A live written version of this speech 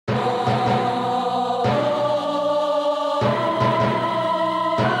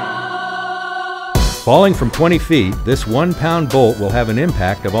Falling from 20 feet, this 1-pound bolt will have an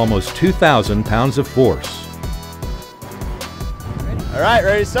impact of almost 2,000 pounds of force. All right,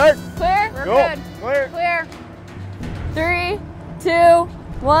 ready to start? Clear? We're good. Clear. Clear. 3, 2,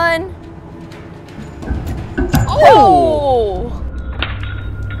 1. Oh!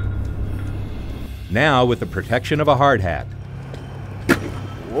 Now with the protection of a hard hat.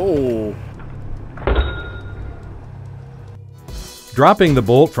 Whoa. Dropping the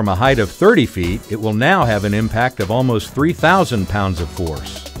bolt from a height of 30 feet, it will now have an impact of almost 3,000 pounds of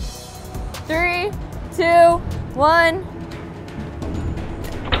force. 3, 2, 1.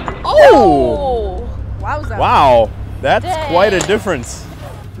 Oh! Wowza. Wow, that's Dang. quite a difference.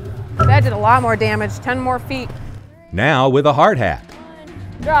 That did a lot more damage. 10 more feet. Now with a hard hat.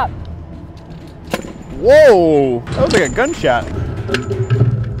 Drop. Whoa, that was like a gunshot.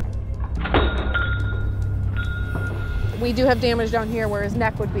 We do have damage down here where his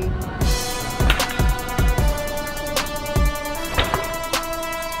neck would be.